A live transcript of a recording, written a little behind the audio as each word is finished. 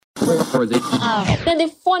Then the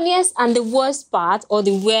funniest and the worst part, or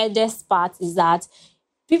the weirdest part, is that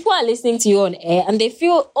people are listening to you on air and they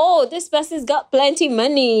feel, oh, this person's got plenty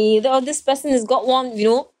money, or this person has got one,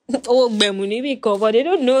 oh, but they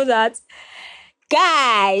don't know that,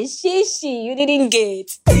 guys, shishi, you didn't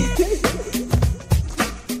get.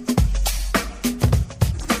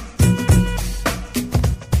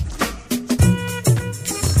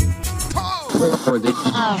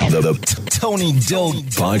 The Tony Doe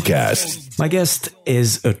Podcast. My guest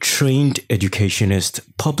is a trained educationist,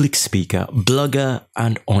 public speaker, blogger,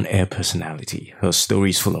 and on-air personality. Her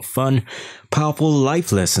story is full of fun, powerful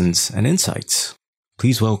life lessons, and insights.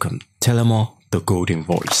 Please welcome Telemoh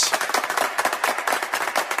TheGoldenVoice.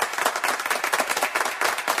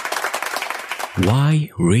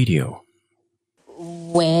 Why radio?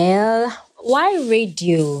 Well, why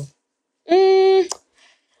radio?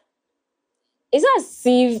 It's not as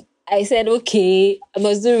if I said, okay, I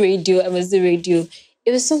must do radio.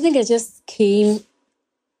 It was something that just came.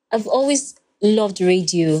 I've always loved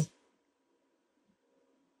radio.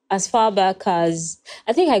 As far back as,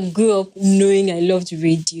 I think I grew up knowing I loved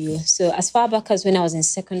radio. So as far back as when I was in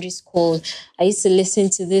secondary school, I used to listen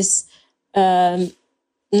to this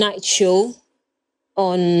night show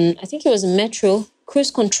on, I think it was Metro,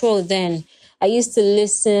 Cruise Control then. I used to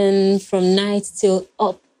listen from night till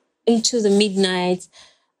up into the midnight,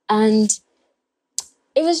 and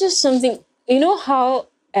it was just something, how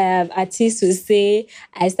artists would say,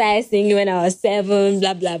 I started singing when I was 7,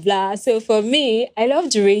 blah, blah, blah. So for me, I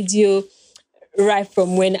loved radio right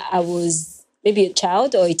from when I was maybe a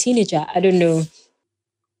child or a teenager. I don't know.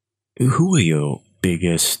 Who were your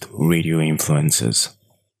biggest radio influences?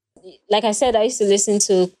 Like I said, I used to listen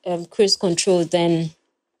to Cruise Control then.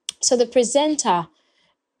 So the presenter,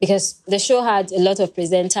 because the show had a lot of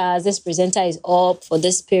presenters. This presenter is up for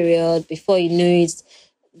this period. Before you know it,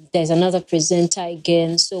 there's another presenter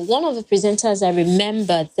again. So one of the presenters I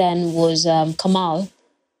remember then was Kamal.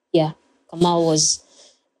 Yeah, Kamal was,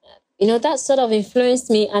 that sort of influenced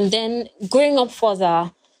me. And then growing up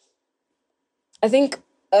further, I think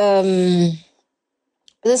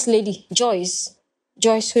this lady, Joyce,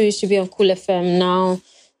 who used to be on Cool FM now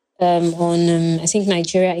on, I think,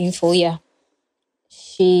 Nigeria Info, yeah.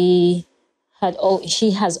 She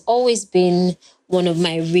has always been one of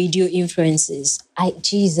my radio influences. I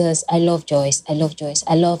love Joyce. I love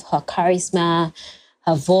her charisma,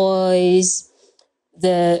 her voice,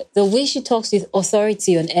 the way she talks with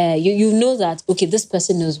authority on air. You know that, okay, this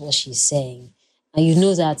person knows what she's saying. And you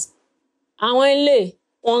know that,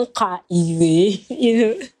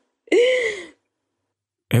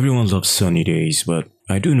 Everyone loves sunny days, but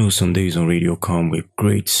I do know some days on radio come with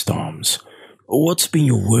great storms. What's been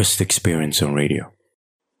your worst experience on radio?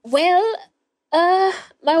 Well,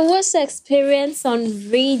 my worst experience on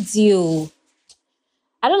radio,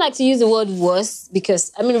 I don't like to use the word worst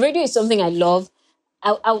because, radio is something I love.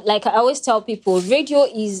 I always tell people, radio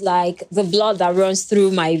is like the blood that runs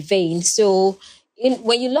through my veins. So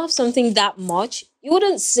when you love something that much, you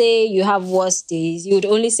wouldn't say you have worst days. You would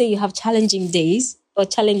only say you have challenging days or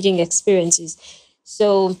challenging experiences.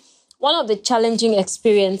 So one of the challenging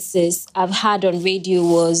experiences I've had on radio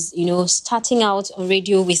was, starting out on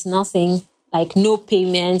radio with nothing, like no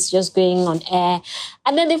payments, just going on air.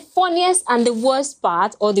 And then the funniest and the worst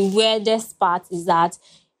part, or the weirdest part, is that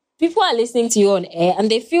people are listening to you on air and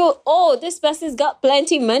they feel, oh, this person's got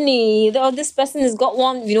plenty money, or this person has got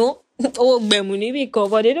one, oh,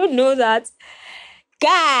 but they don't know that,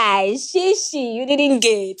 guys, shishi, you didn't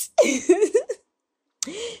get.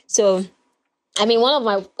 So, one of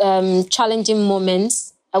my challenging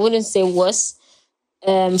moments, I wouldn't say worse,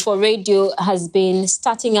 for radio has been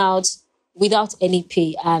starting out without any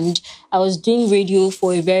pay. And I was doing radio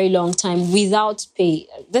for a very long time without pay.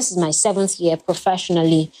 This is my 7th year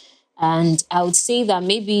professionally. And I would say that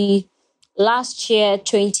maybe last year,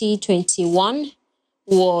 2021,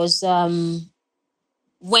 was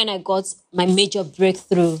when I got my major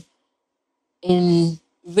breakthrough in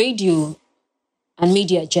radio and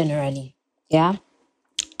media generally. Yeah.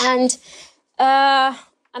 And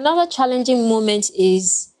another challenging moment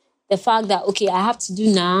is the fact that, okay, I have to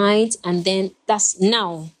do night, and then that's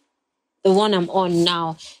now. The one I'm on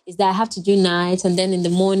now is that I have to do night, and then in the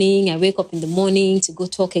morning, I wake up in the morning to go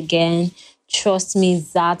talk again. Trust me,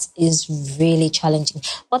 that is really challenging.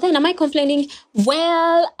 But then am I complaining?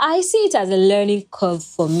 Well, I see it as a learning curve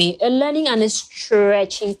for me, a learning and a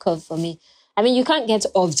stretching curve for me. You can't get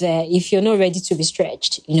up there if you're not ready to be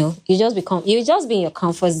stretched, You just be in your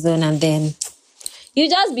comfort zone, and then You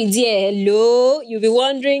just be there, hello. You'll be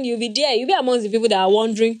wondering, you'll be there. You'll be amongst the people that are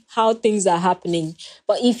wondering how things are happening.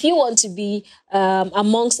 But if you want to be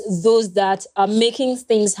amongst those that are making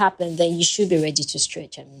things happen, then you should be ready to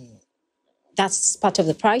stretch. I mean, that's part of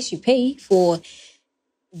the price you pay for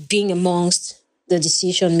being amongst the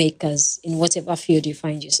decision makers in whatever field you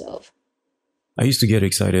find yourself. I used to get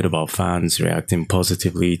excited about fans reacting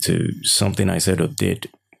positively to something I said or did,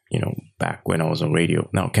 back when I was on radio.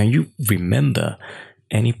 Now, can you remember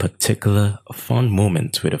any particular fun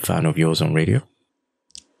moment with a fan of yours on radio?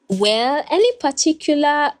 Well, any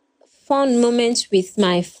particular fun moments with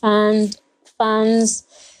my fans?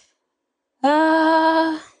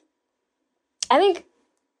 I think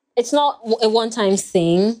it's not a one-time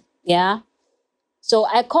thing, yeah. So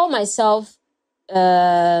I call myself,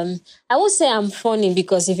 I won't say I'm funny,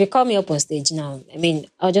 because if you call me up on stage now, I mean,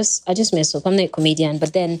 I just mess up. I'm not a comedian,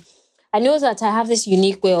 but then I know that I have this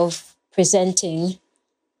unique way of presenting.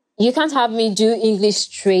 You can't have me do English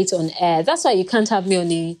straight on air. That's why you can't have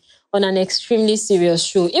me on an extremely serious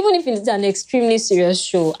show. Even if it's an extremely serious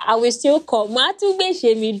show, I will still call. I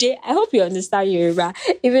hope you understand Yoruba.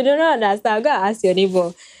 If you don't understand, go ask your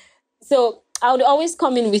neighbor. So I would always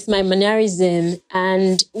come in with my mannerism,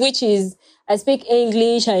 and which is I speak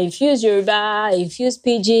English, I infuse Yoruba, I infuse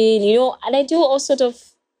Pidgin, and I do all sort of.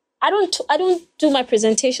 I don't do my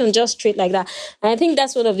presentation just straight like that. And I think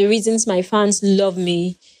that's one of the reasons my fans love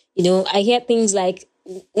me. I hear things like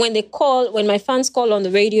when my fans call on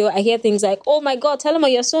the radio, I hear things like, "Oh my God,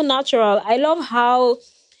 Telemoh, you're so natural. I love how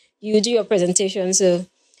you do your presentation." So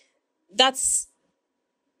that's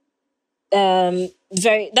a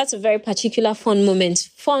very particular fond moment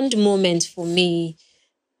for me.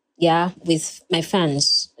 Yeah, with my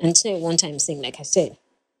fans. And it's not a one-time thing, like I said.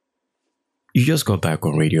 You just got back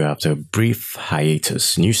on radio after a brief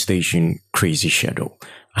hiatus, new station, crazy schedule.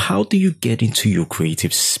 How do you get into your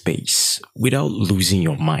creative space without losing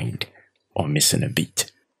your mind or missing a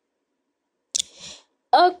beat?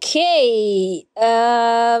 Okay.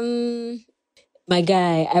 My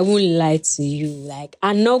guy, I won't lie to you. Like,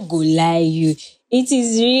 I'm not gonna lie you. It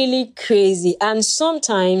is really crazy. And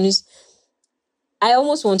sometimes I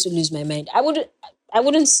almost want to lose my mind. I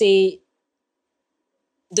wouldn't say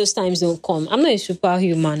those times don't come. I'm not a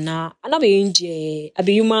superhuman now. I'm not an angel. I'm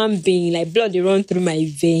a human being. Like, blood they run through my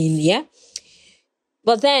vein, yeah?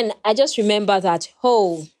 But then I just remember that,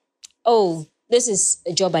 this is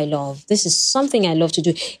a job I love. This is something I love to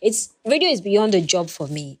do. Radio is beyond a job for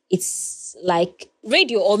me. It's like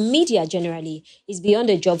radio or media generally is beyond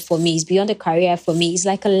a job for me. It's beyond a career for me. It's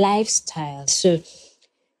like a lifestyle. So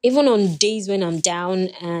even on days when I'm down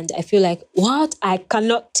and I feel like, what? I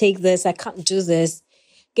cannot take this. I can't do this.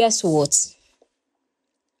 Guess what?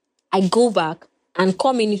 I go back and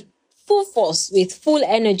come in full force with full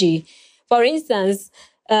energy. For instance,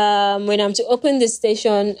 when I'm to open the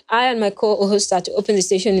station, I and my co-host are to open the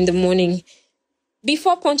station in the morning.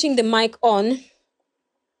 Before punching the mic on,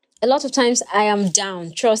 a lot of times I am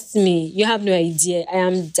down. Trust me, you have no idea. I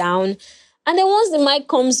am down. And then once the mic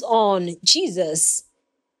comes on, Jesus,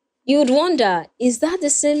 you would wonder, is that the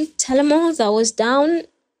same Telemoh that was down?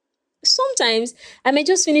 Sometimes I may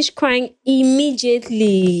just finish crying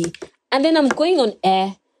immediately. And then I'm going on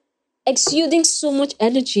air, exuding so much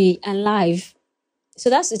energy and life. So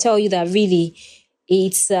that's to tell you that really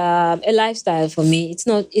it's a lifestyle for me. It's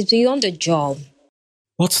beyond a job.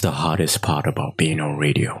 What's the hardest part about being on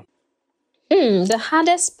radio? The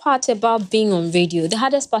hardest part about being on radio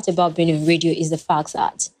is the fact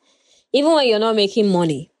that even when you're not making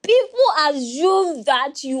money, people assume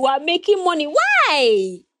that you are making money.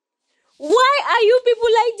 Why? Why are you people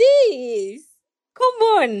like this? Come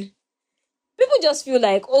on. People just feel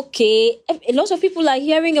like, okay, a lot of people are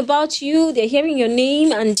hearing about you. They're hearing your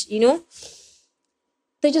name and,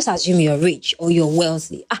 they just assume you're rich or you're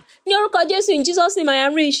wealthy. In Jesus' name, I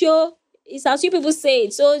am rich. It's as you people say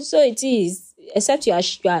it. So it is. Except you are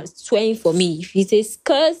swearing for me. If it is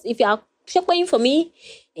curse, if you are swearing for me,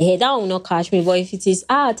 that will not catch me. But if it is,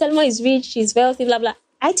 Telemoh is rich, she's wealthy, blah, blah,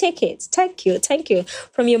 I take it. Thank you.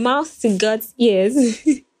 From your mouth to God's ears.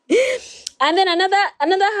 And then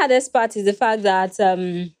another hardest part is the fact that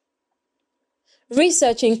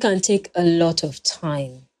researching can take a lot of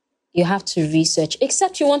time. You have to research,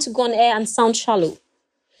 except you want to go on air and sound shallow.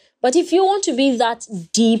 But if you want to be that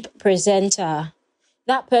deep presenter,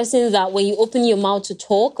 that person that when you open your mouth to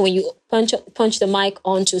talk, when you punch the mic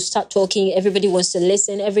on to start talking, everybody wants to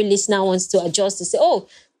listen. Every listener wants to adjust to say, oh,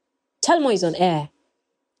 Telemoh is on air.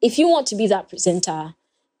 If you want to be that presenter,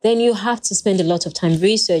 then you have to spend a lot of time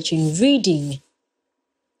researching, reading.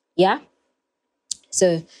 Yeah?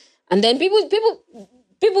 So, and then people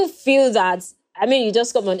feel that I mean, you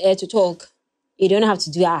just come on air to talk. You don't have to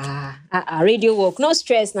do radio work. No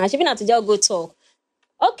stress now. She even have to just go talk.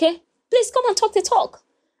 Okay, please come and talk the talk.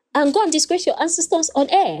 And go and disgrace your ancestors on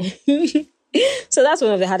air. So that's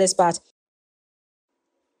one of the hardest parts.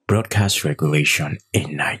 Broadcast regulation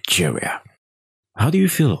in Nigeria. How do you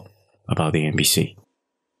feel about the NBC?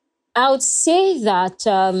 I would say that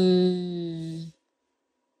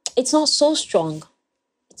it's not so strong.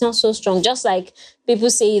 It's not so strong. Just like people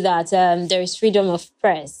say that there is freedom of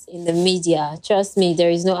press in the media. Trust me, there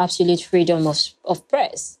is no absolute freedom of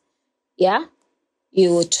press. Yeah?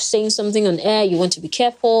 You're saying something on air, you want to be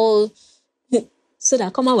careful. So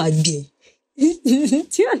that come out again. Do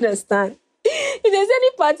you understand? If there's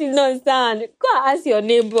any part you don't understand, go and ask your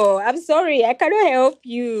neighbor. I'm sorry, I cannot help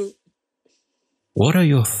you. What are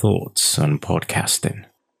your thoughts on podcasting?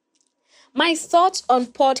 My thoughts on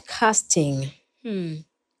podcasting.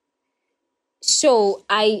 So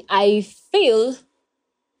I feel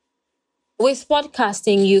with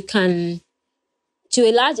podcasting, you can, to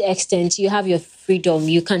a large extent, you have your freedom.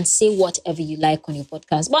 You can say whatever you like on your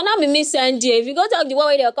podcast. But now me send you. If you go talk the one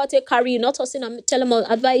way they can't take carry you, not tossing and tell them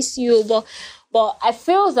advise you. But I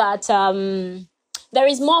feel that there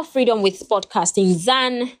is more freedom with podcasting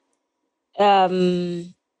than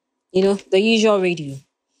the usual radio.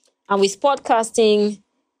 And with podcasting,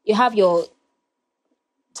 you have your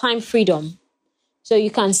time freedom. So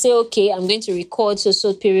you can say, okay, I'm going to record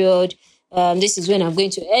so period. This is when I'm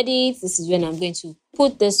going to edit. This is when I'm going to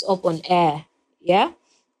put this up on air. Yeah.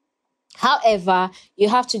 However, you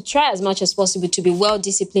have to try as much as possible to be well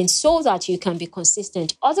disciplined so that you can be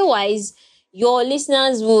consistent. Otherwise, your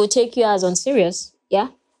listeners will take you as unserious. Yeah.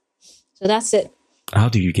 So that's it. How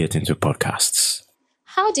do you get into podcasts?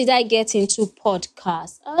 How did I get into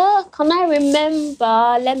podcasts? Can I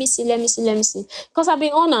remember? Let me see. Because I've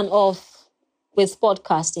been on and off with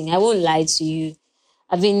podcasting. I won't lie to you.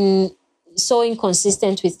 I've been so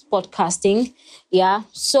inconsistent with podcasting. Yeah.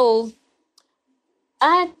 So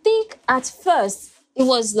I think at first it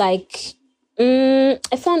was like a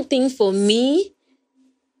fun thing for me.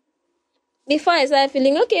 Before I started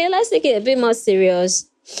feeling, okay, let's take it a bit more serious.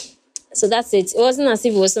 So that's it. It wasn't as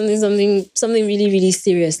if it was something really, really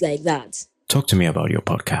serious like that. Talk to me about your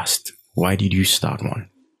podcast. Why did you start one?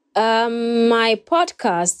 My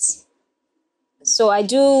podcast. So I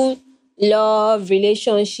do love,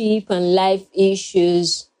 relationship, and life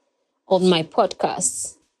issues on my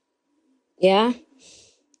podcasts. Yeah.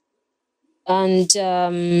 And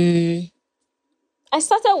I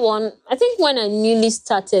started one, I think when I newly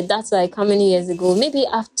started, that's like how many years ago? Maybe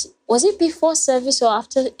after, was it before service or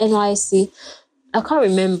after NYC? I can't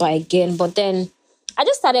remember again. But then I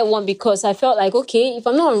just started one because I felt like, okay, if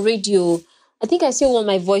I'm not on radio, I think I still want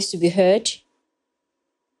my voice to be heard.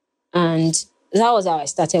 And that was how I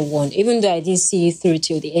started one, even though I didn't see it through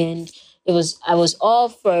till the end. I was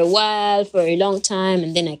off for a while, for a long time,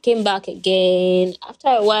 and then I came back again. After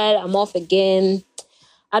a while, I'm off again.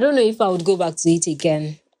 I don't know if I would go back to it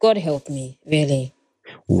again. God help me, really.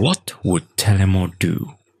 What would Telemoh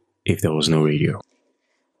do if there was no radio?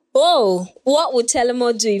 Oh, what would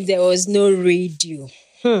Telemoh do if there was no radio?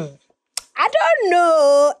 I don't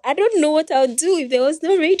know. I don't know what I would do if there was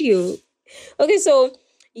no radio. Okay, so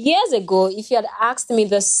years ago, if you had asked me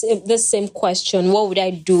this same question, what would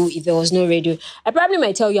I do if there was no radio? I probably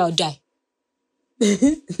might tell you I'll die.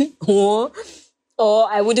 Or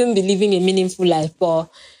I wouldn't be living a meaningful life. But,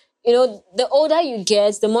 the older you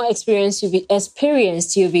get, the more experienced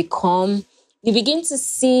you become. You begin to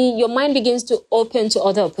see, your mind begins to open to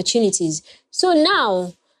other opportunities. So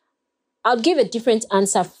now, I'll give a different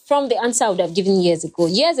answer from the answer I would have given years ago.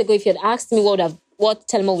 Years ago, if you had asked me what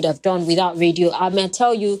Telemoh would have done without radio, I may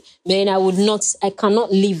tell you, man, I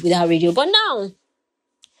cannot live without radio. But now,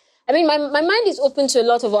 I mean, my mind is open to a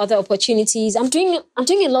lot of other opportunities. I'm doing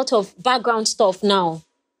a lot of background stuff now,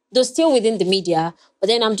 though still within the media. But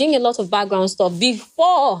then I'm doing a lot of background stuff.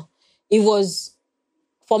 Before,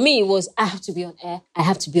 for me, it was, I have to be on air. I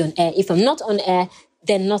have to be on air. If I'm not on air,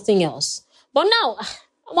 then nothing else. But now,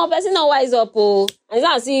 I'm a person now wise up. And it's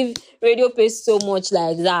not as if radio pays so much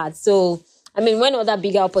like that. So, I mean, when other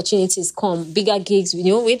bigger opportunities come, bigger gigs,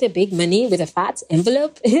 with the big money, with a fat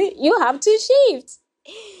envelope, you have to shift.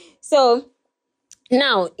 So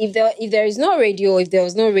now, if there is no radio, if there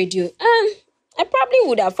was no radio, I probably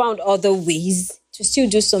would have found other ways to still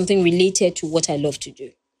do something related to what I love to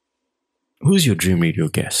do. Who's your dream radio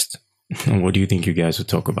guest? And what do you think you guys would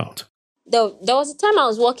talk about? There was a time I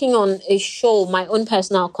was working on a show, my own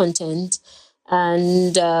personal content,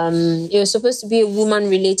 and it was supposed to be a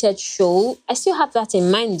woman-related show. I still have that in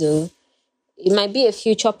mind, though. It might be a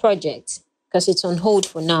future project because it's on hold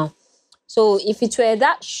for now. So if it were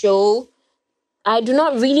that show, I do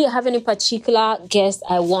not really have any particular guest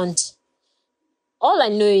I want. All I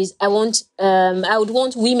know is I would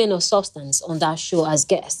want women of substance on that show as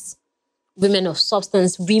guests. Women of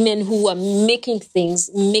substance, women who are making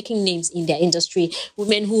names in their industry,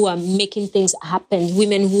 women who are making things happen,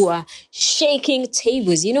 women who are shaking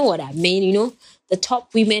tables. You know what I mean? The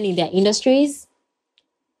top women in their industries.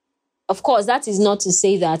 Of course, that is not to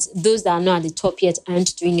say that those that are not at the top yet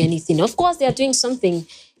aren't doing anything. Of course, they are doing something,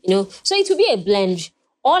 So it will be a blend.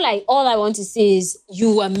 All I want to say is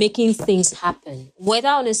you are making things happen, whether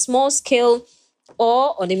on a small scale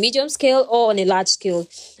or on a medium scale or on a large scale.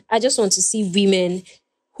 I just want to see women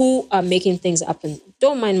who are making things happen.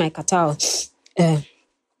 Don't mind my catarrh.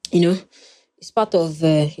 It's part of,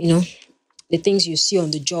 the things you see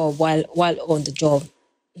on the job while on the job.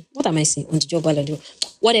 What am I saying? On the job while on the job.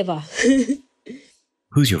 Whatever.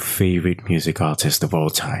 Who's your favorite music artist of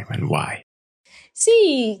all time and why?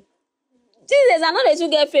 See, there's another to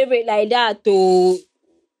get favorite like that.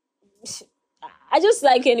 I just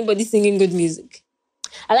like anybody singing good music.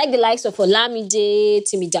 I like the likes of Olamide,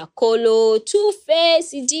 Timi Dakolo,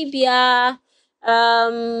 Two-Face, Idibia.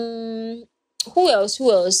 Who else?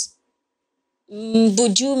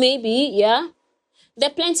 Buju, maybe, yeah. There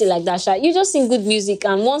are plenty like that, Sha. You just sing good music,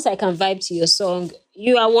 and once I can vibe to your song,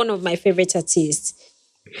 you are one of my favorite artists.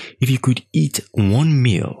 If you could eat one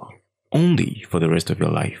meal only for the rest of your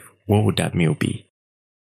life, what would that meal be?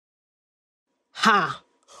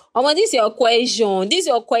 This is your question.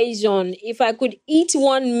 If I could eat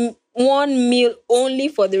one meal only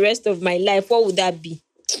for the rest of my life, what would that be?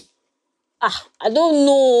 I don't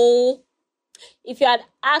know. If you had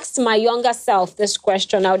asked my younger self this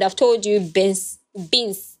question, I would have told you beans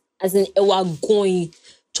as in ewa going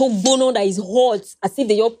to bono that is hot, as if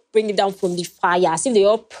they all bring it down from the fire, as if they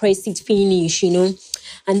all press it finish, and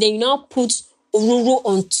then you now put ororo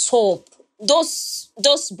on top. Those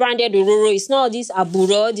branded ororo, it's not this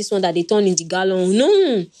aburo, this one that they turn in the gallon.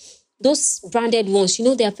 No, those branded ones,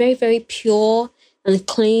 they are very, very pure and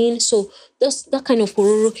clean. So that kind of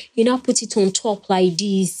ororo, you now put it on top like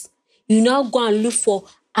this. You now go and look for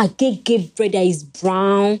agege bread that is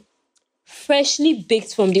brown, freshly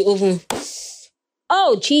baked from the oven.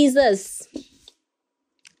 Oh, Jesus.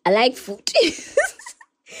 I like food.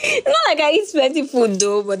 Not like I eat plenty food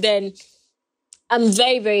though, but then I'm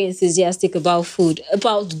very, very enthusiastic about food,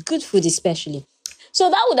 about good food especially. So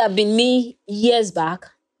that would have been me years back,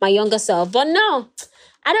 my younger self. But now,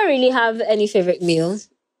 I don't really have any favorite meals.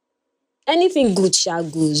 Anything good shall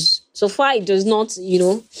goes. So far, it does not,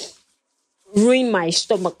 ruin my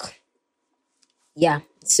stomach. Yeah,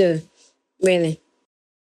 so, really.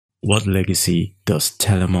 What legacy does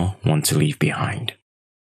Telemoh want to leave behind?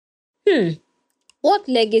 What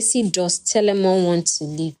legacy does Telemoh want to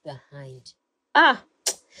leave behind?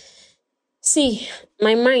 See,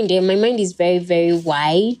 my mind is very, very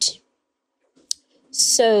wide.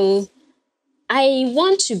 So I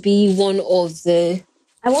want to be one of the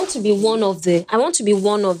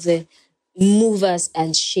movers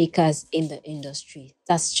and shakers in the industry.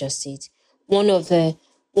 That's just it. One of the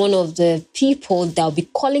people that will be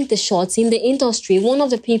calling the shots in the industry. One of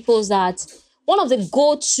the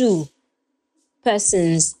go-to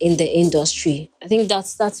persons in the industry. I think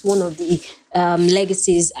that's one of the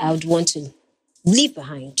legacies I would want to leave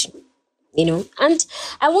behind, and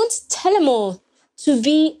I want Telemoh to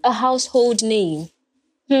be a household name.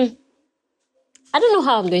 I don't know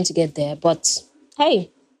how I'm going to get there, but hey,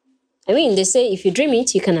 they say if you dream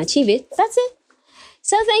it, you can achieve it. That's it.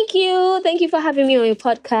 So thank you for having me on your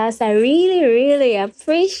podcast. I really, really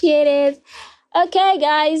appreciate it. Okay,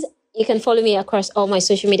 guys, you can follow me across all my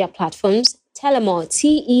social media platforms. Telemoh,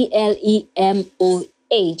 Telemoh.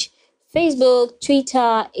 Facebook,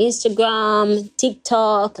 Twitter, Instagram,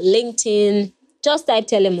 TikTok, LinkedIn. Just type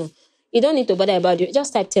Telemoh. You don't need to bother about it.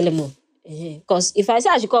 Just type Telemoh. Because if I say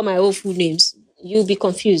I should call my own full names, you'll be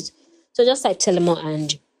confused. So just type Telemoh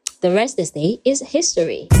and the rest this day is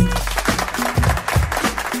history.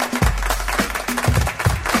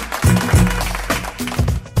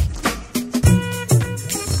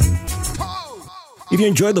 If you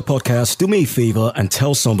enjoyed the podcast, do me a favor and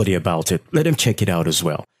tell somebody about it. Let them check it out as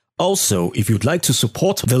well. Also, if you'd like to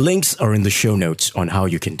support, the links are in the show notes on how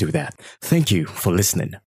you can do that. Thank you for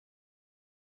listening.